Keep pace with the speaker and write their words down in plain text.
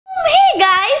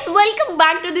Welcome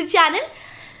back to the channel.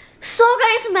 So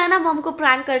guys, मैं ना मम को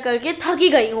प्रैंक कर करके थकी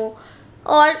गई हूँ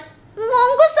और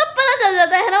मम को सब पता चल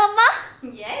जाता है ना मम्मा।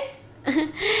 यस।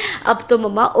 अब तो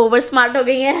मम्मा ओवर स्मार्ट हो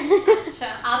गई हैं। अच्छा,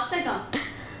 आपसे कम।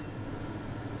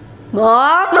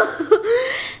 मम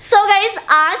सो गाइस,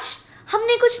 आज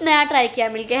हमने कुछ नया ट्राई किया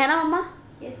मिलके, है ना मम्मा?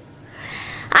 यस।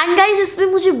 एंड गाइस, इसमें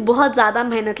मुझे बहुत ज्यादा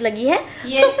मेहनत लगी है।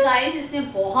 यस गाइस, इसने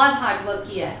बहुत हार्ड वर्क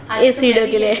किया है इस वीडियो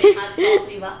के लिए।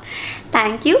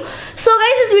 Thank you. सो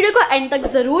गाइस, इस वीडियो को एंड तक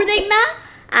जरूर देखना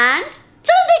एंड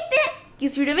चलो देखते हैं कि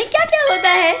इस वीडियो में क्या क्या होता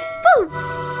है।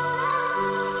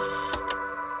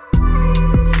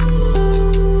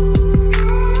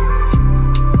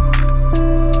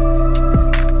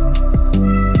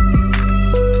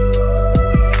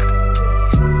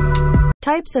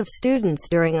 Types of students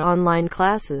during online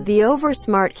classes. The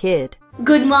oversmart kid.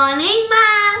 Good morning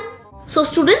ma'am. So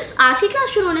students, आज की क्लास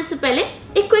शुरू होने से पहले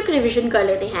एक क्विक रिवीजन कर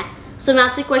लेते हैं। सो मैं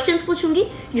आपसे क्वेश्चंस पूछूंगी,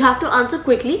 you have to answer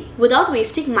quickly without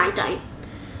wasting my time.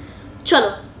 चलो,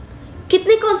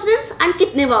 कितने कॉन्सोनेंट्स एंड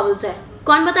कितने वावल्स है,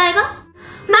 कौन बताएगा?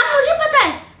 मैम मुझे पता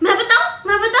है। मैं बताऊं?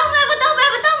 मैं बताऊं? मैं बताऊं?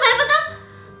 मैं बताऊं? मैं बताऊं?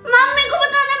 मैम मेरे को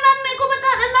बताना है। मैम मेरे को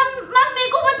बताना है। मैम मेरे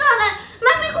को बताना है।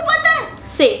 मैम मेरे को पता है।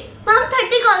 से ma'am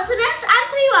 30 consonants and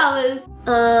 3 vowels.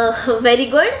 Very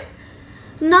good.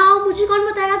 Now मुझे कौन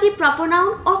बताएगा कि प्रॉपर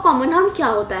नाउन और कॉमन नाउन क्या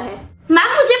होता है?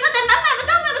 मैम मुझे पता है। मैम मैं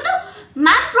बताऊं? मैं बताऊं?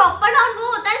 मैम प्रॉपर नाउन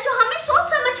वो होता है जो हमें सोच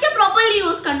समझ के प्रॉपर्ली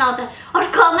यूज करना होता है, और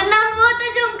कॉमन नाउन वो होता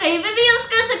है जो हम कहीं पे भी यूज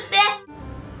कर सकते हैं।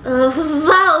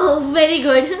 Wow, very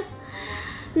good.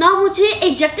 नाउ मुझे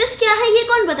एडजेक्टिव्स क्या है ये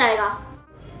कौन बताएगा?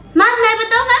 मैम मैं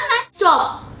बताऊं? मैम मैं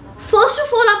स्टॉप। फर्स्ट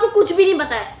ऑफ ऑल आपको कुछ भी नहीं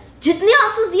पता है। जितने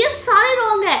आंसर्स दिए सारे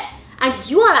रॉन्ग है and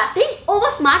you are acting over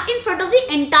smart in front of the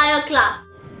entire class.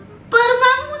 पर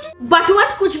मैम मुझे बट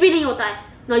वट कुछ भी नहीं होता है।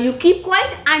 Now you keep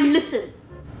quiet and listen.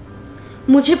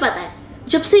 मुझे पता है,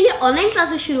 जब से ये ऑनलाइन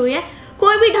क्लासेस शुरू हुई है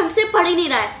कोई भी ढंग से पढ़ ही नहीं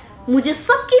रहा है। मुझे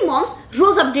सबकी मॉम्स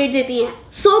रोज अपडेट देती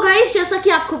हैं। सो गाइस, जैसा कि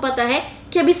आपको पता है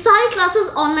कि अभी सारी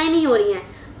क्लासेस ऑनलाइन ही हो रही हैं,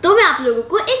 तो मैं आप लोगों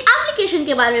को एक एप्लीकेशन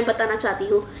के बारे में बताना चाहती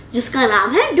हूँ जिसका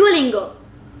नाम है Duolingo.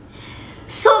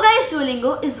 So guys,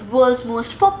 Duolingo is world's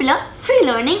most popular free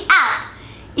learning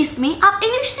app. इसमें आप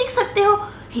इंग्लिश सीख सकते हो,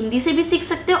 हिंदी से भी सीख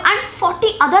सकते हो एंड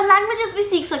 40 अदर लैंग्वेजेस भी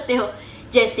सीख सकते हो,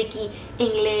 जैसे कि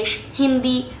English,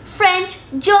 Hindi, French,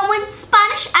 German,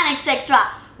 Spanish and etcetera.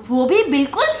 वो भी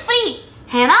बिल्कुल फ्री,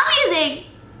 है ना? अमेजिंग।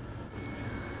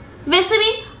 वैसे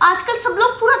भी आजकल सब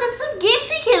लोग पूरा दिन सिर्फ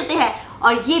गेम्स ही खेलते हैं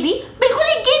और ये भी बिल्कुल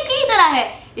एक गेम की ही तरह है।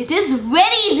 It is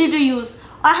very easy to use.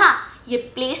 और हाँ, ये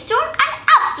play store and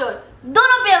app store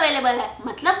दोनों पे अवेलेबल है,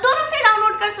 मतलब दोनों से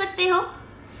डाउनलोड कर सकते हो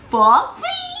फॉर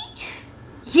फ्री।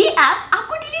 ये ऐप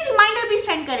आपको डेली रिमाइंडर भी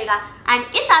सेंड करेगा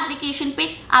एंड इस एप्लीकेशन पे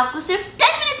आपको सिर्फ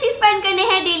 10 मिनट्स ही स्पेंड करने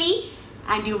हैं daily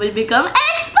and you will become an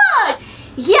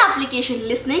expert. ये application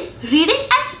listening, reading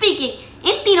and speaking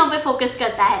in तीनों पे फोकस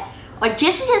करता है, और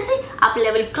जैसे जैसे आप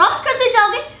लेवल क्रॉस करते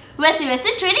जाओगे वैसे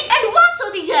वैसे ट्रेनिंग एडवांस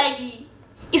होती जाएगी।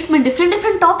 इसमें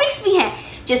डिफरेंट टॉपिक्स भी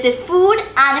हैं, जैसे फूड,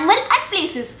 एनिमल एंड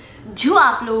प्लेसेस, जो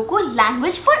आप लोगों को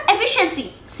लैंग्वेज फॉर एफिशिएंसी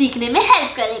सीखने में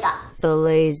हेल्प करेगा। The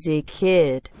lazy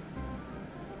kid.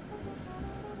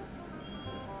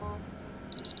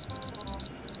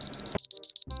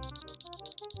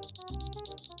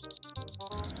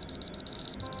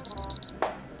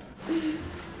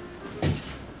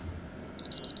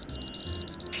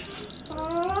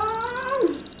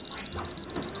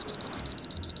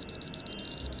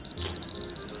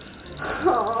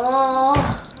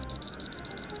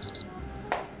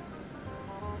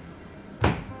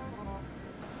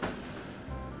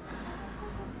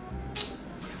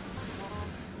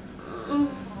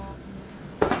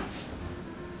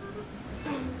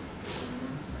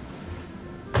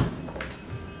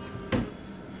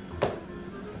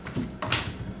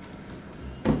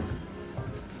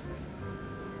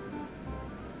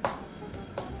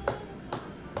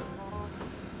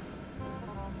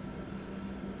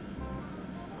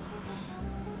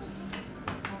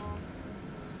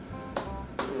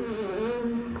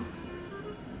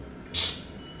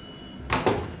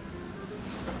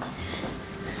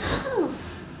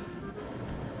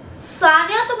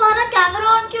 सानिया, तुम्हारा कैमरा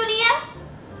ऑन क्यों नहीं है?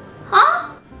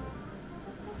 हाँ?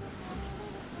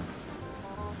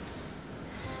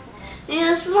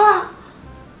 Yes ma'am.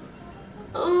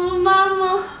 Ma'am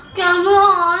camera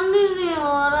on ही नहीं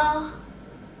हो रहा।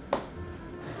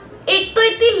 एक तो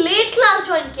इतनी लेट क्लास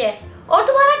ज्वाइन किया है और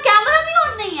तुम्हारा कैमरा भी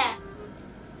ऑन नहीं है।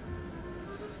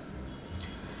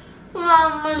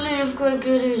 मैम मैं लीव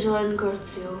करके रिजॉइन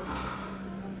करती हूँ।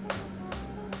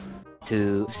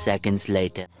 2 seconds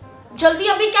later. जल्दी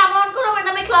अभी कैमरा ऑन करो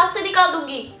वरना मैं क्लास से निकाल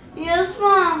दूंगी। Yes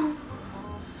ma'am.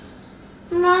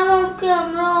 Ma'am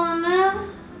camera on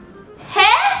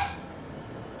है?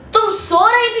 तुम सो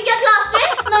रही थी क्या क्लास में?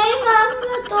 नहीं मैम,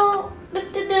 मैं तो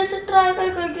इतनी देर से ट्राई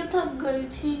करके थक गई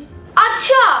थी।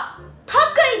 अच्छा, थक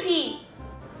गई थी।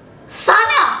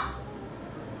 सानिया,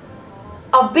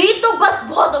 अभी तो बस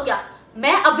बहुत हो गया।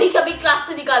 मैं अभी कभी क्लास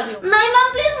से निकाल रही हूँ। नहीं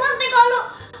मैम, प्लीज मत निकालो।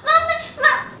 मैम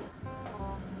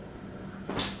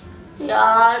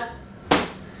यार,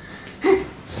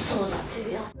 सो जाती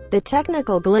हूँ यार। The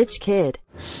technical glitch kid.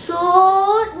 So,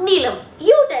 Neelam,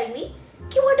 you tell me,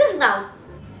 what is noun?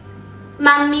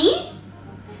 Ma'am, me?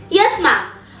 Yes, ma'am.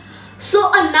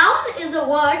 So, a noun is a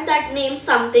word that names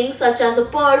something such as a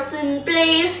person,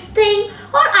 place, thing,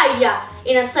 or idea.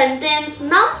 In a sentence,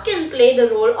 nouns can play the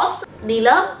role of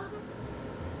Neelam.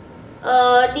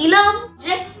 Neelam,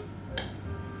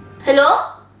 hello?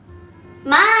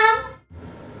 Ma'am?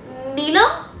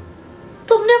 Neelam?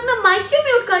 तुमने अपना mic क्यों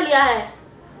mute कर लिया है?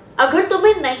 अगर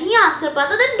तुम्हें नहीं answer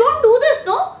पता then don't do this,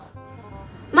 no?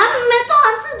 Ma'am, मैं तो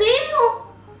आंसर दे रही हूँ।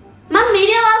 मैम,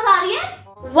 मेरी आवाज आ रही है?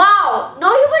 Wow,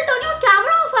 now you will turn your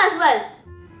camera off as well.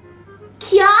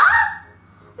 क्या?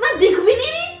 मैं दिख भी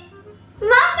नहीं रही?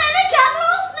 मैम, मैंने कैमरा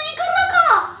ऑफ नहीं कर रखा।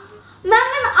 मैम,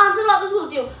 मैं आंसर वापस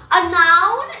बोलती हूँ। A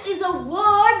noun is a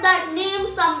word that names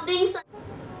something.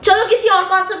 चलो, किसी और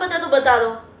को आंसर पता है तो बता दो।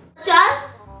 Just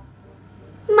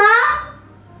मैम,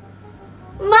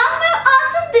 मैं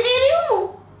आंसर दे रही हूँ।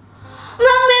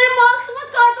 मैम, मेरे मार्क्स मत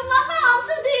काटो। मैम, मैं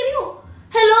आंसर दे रही हूँ।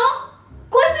 हेलो,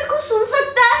 कोई मेरे को सुन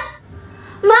सकता है?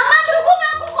 मैम रुको, मैं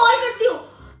आपको कॉल करती हूँ।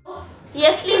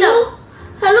 यस नीलम।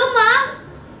 हेलो मैम,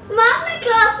 मैं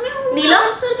क्लास में हूँ। नीलम,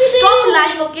 स्टॉप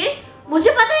लाइंग, ओके?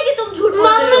 मुझे पता है कि तुम झूठ बोल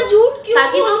रही हो। मैं झूठ क्यों?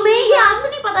 ताकि तुम्हें ये आंसर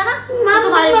नहीं पता ना। मैं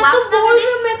तुम्हारे मार्क्स ना काटे।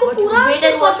 मेरे को पूरा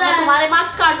आंसर पता है। तुम्हारे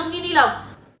मार्क्स काट दूंगी नीलम।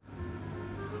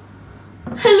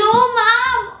 हेलो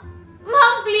मैम,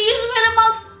 प्लीज मेरे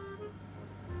मार्क्स।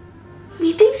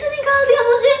 मीटिंग से निकाल दिया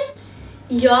मुझे।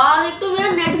 यार, एक तो मेरा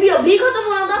नेट भी अभी खत्म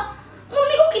होना था।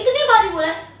 मम्मी को कितनी बार बोला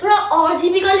है थोड़ा और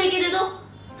जीबी का लेके दे दो।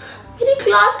 मेरी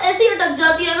क्लास ऐसे ही अटक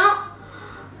जाती है ना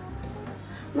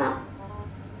मैम।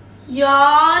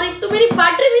 यार, एक तो मेरी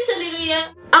बैटरी भी चली गई है।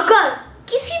 अगर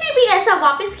किसी ने भी ऐसा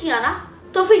वापस किया ना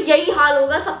तो फिर यही हाल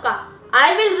होगा सबका। I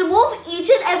will remove each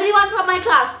and everyone from my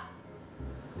class.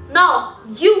 Now,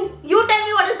 you tell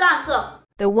me what is the answer.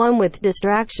 The one with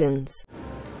distractions.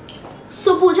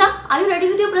 So Pooja, are you ready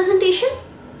with your presentation?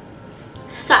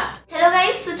 Start. Hello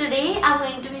guys, so today I'm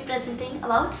going to be presenting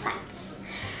about science.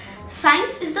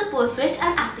 Science is the pursuit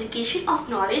and application of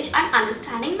knowledge and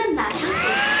understanding the natural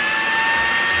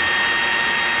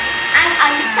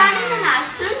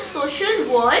social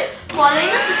world following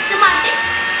a systematic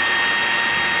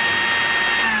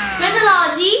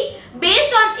methodology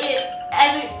based on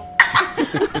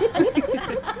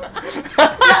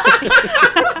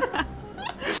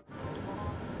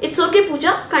It's okay,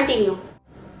 Pooja. Continue.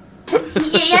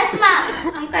 Yes, ma'am.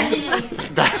 I'm continuing.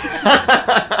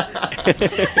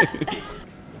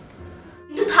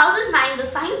 In 2009, the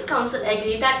Science Council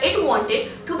agreed that it wanted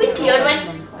to be cleared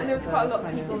when. And there was quite a lot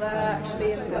of people there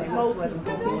actually, and it was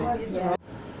multiple.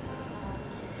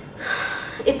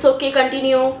 It's okay.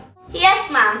 Continue. Yes,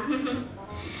 ma'am.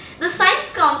 The Science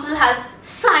Council has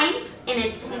science in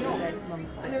its name.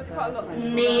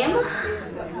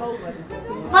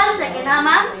 One second,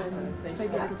 ma'am.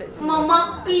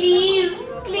 Mama, please,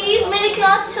 मेरी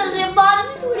class चल रही है, बाद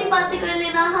में थोड़ी बातें कर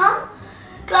लेना, हाँ?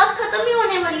 क्लास खत्म ही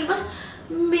होने वाली, बस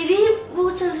मेरी वो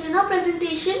चल रही है ना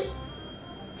presentation.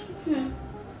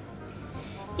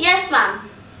 Yes, ma'am.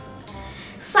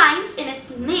 Science in its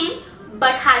name,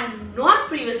 but had not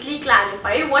previously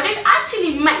clarified what it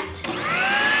actually meant.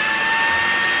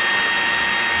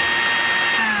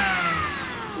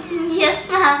 Yes,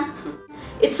 ma'am.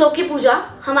 It's okay, पूजा.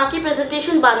 हम आपकी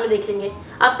प्रेजेंटेशन बाद में देख लेंगे.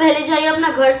 आप पहले जाइए, अपना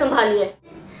घर संभालिए.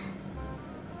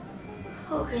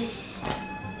 हो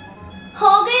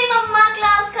गई मम्मा,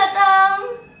 क्लास खत्म.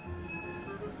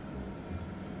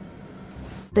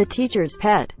 The teacher's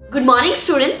pet. Good morning,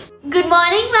 students. Good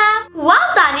morning, ma'am. Wow,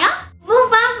 Tanya. वो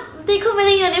मैम, देखो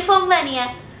मैंने यूनिफॉर्म पहनी है.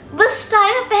 बस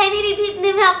टाई में पहन ही रही थी,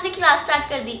 इतने में आपने क्लास स्टार्ट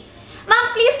कर दी. Ma'am,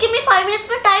 please give me 5 minutes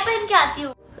में टाई पहन के आती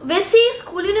हूँ. वैसे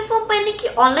स्कूल यूनिफॉर्म पहनने की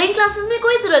ऑनलाइन क्लासेस में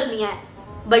कोई जरूरत नहीं है.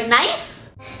 But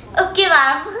nice. Okay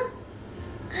ma'am.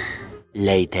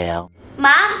 Later.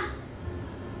 Ma'am,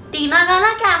 टीना का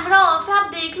ना कैमरा ऑफ है, आप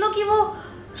देख लो कि वो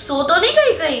सो तो नहीं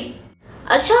गई कहीं.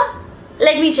 अच्छा,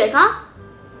 लेट मी चेक. हाँ,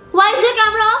 why is your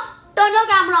camera off? Turn your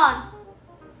camera on.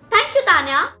 Thank you,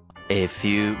 Tanya. A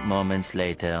few moments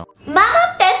later. Ma'am,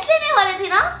 आप टेस्ट लेने वाले थे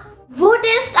ना? वो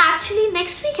टेस्ट एक्चुअली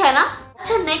नेक्स्ट वीक है ना?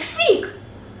 अच्छा, नेक्स्ट वीक.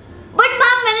 बट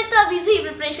मैम, मैंने तो अभी से ही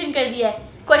प्रिपरेशन कर दिया है.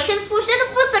 क्वेश्चंस पूछने तो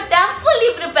पूछ सकते हैं. I am fully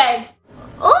prepared.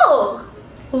 Oh,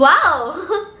 wow,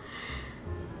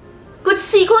 कुछ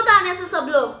सीखो तान्या से सब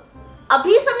लोग।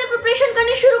 अभी सबने प्रिपरेशन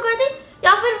करनी शुरू कर दी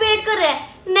या फिर वेट कर रहे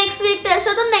हैं नेक्स्ट वीक टेस्ट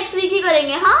है तो नेक्स्ट वीक ही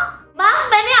करेंगे? हाँ मैम,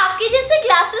 मैंने आपकी जैसे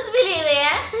क्लासेस भी ले रहे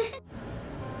हैं।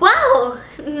 Wow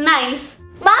nice.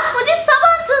 मैम मुझे सब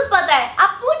आंसर्स पता है,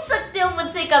 आप पूछ सकते हो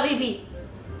मुझसे कभी भी।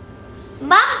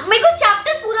 मैम मेरे को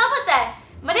चैप्टर पूरा पता है,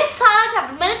 मैंने सारा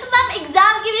चैप्टर, मैंने तो मैम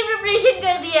एग्जाम की भी प्रिपरेशन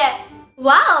कर दी है।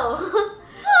 Wow.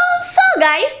 So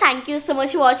guys, thank you so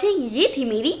much for watching. ये थी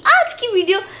मेरी आज की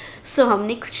वीडियो। सो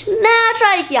हमने कुछ नया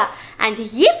ट्राई किया एंड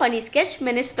ये फनी स्केच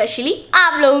मैंने स्पेशली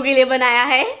आप लोगों के लिए बनाया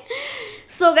है।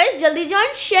 सो गाइस, जल्दी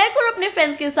जाओ शेयर करो अपने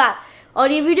फ्रेंड्स के साथ।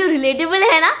 और ये वीडियो रिलेटेबल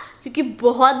है ना, क्योंकि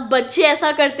बहुत बच्चे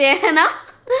ऐसा करते हैं ना।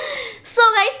 सो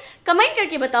गाइस, कमेंट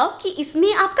करके बताओ कि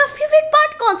इसमें आपका फेवरेट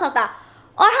पार्ट कौन सा था।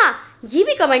 और हाँ, ये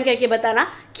भी कमेंट करके बताना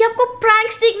कि आपको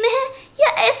प्रैंक्स देखने हैं या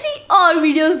ऐसी और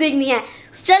वीडियोस देखनी है।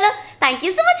 चलो, thank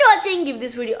you so much for watching. Give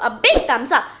this video a big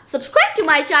thumbs up, subscribe to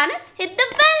my channel, hit the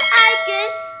bell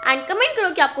icon and comment करो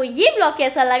कि आपको ये व्लॉग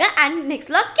कैसा लगा एंड नेक्स्ट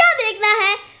व्लॉग क्या देखना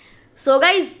है। So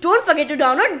guys, don't forget to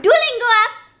download Duolingo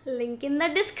app, link in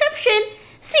the description.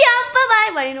 See ya, bye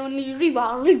bye, one and only Riva,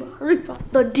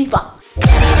 the diva.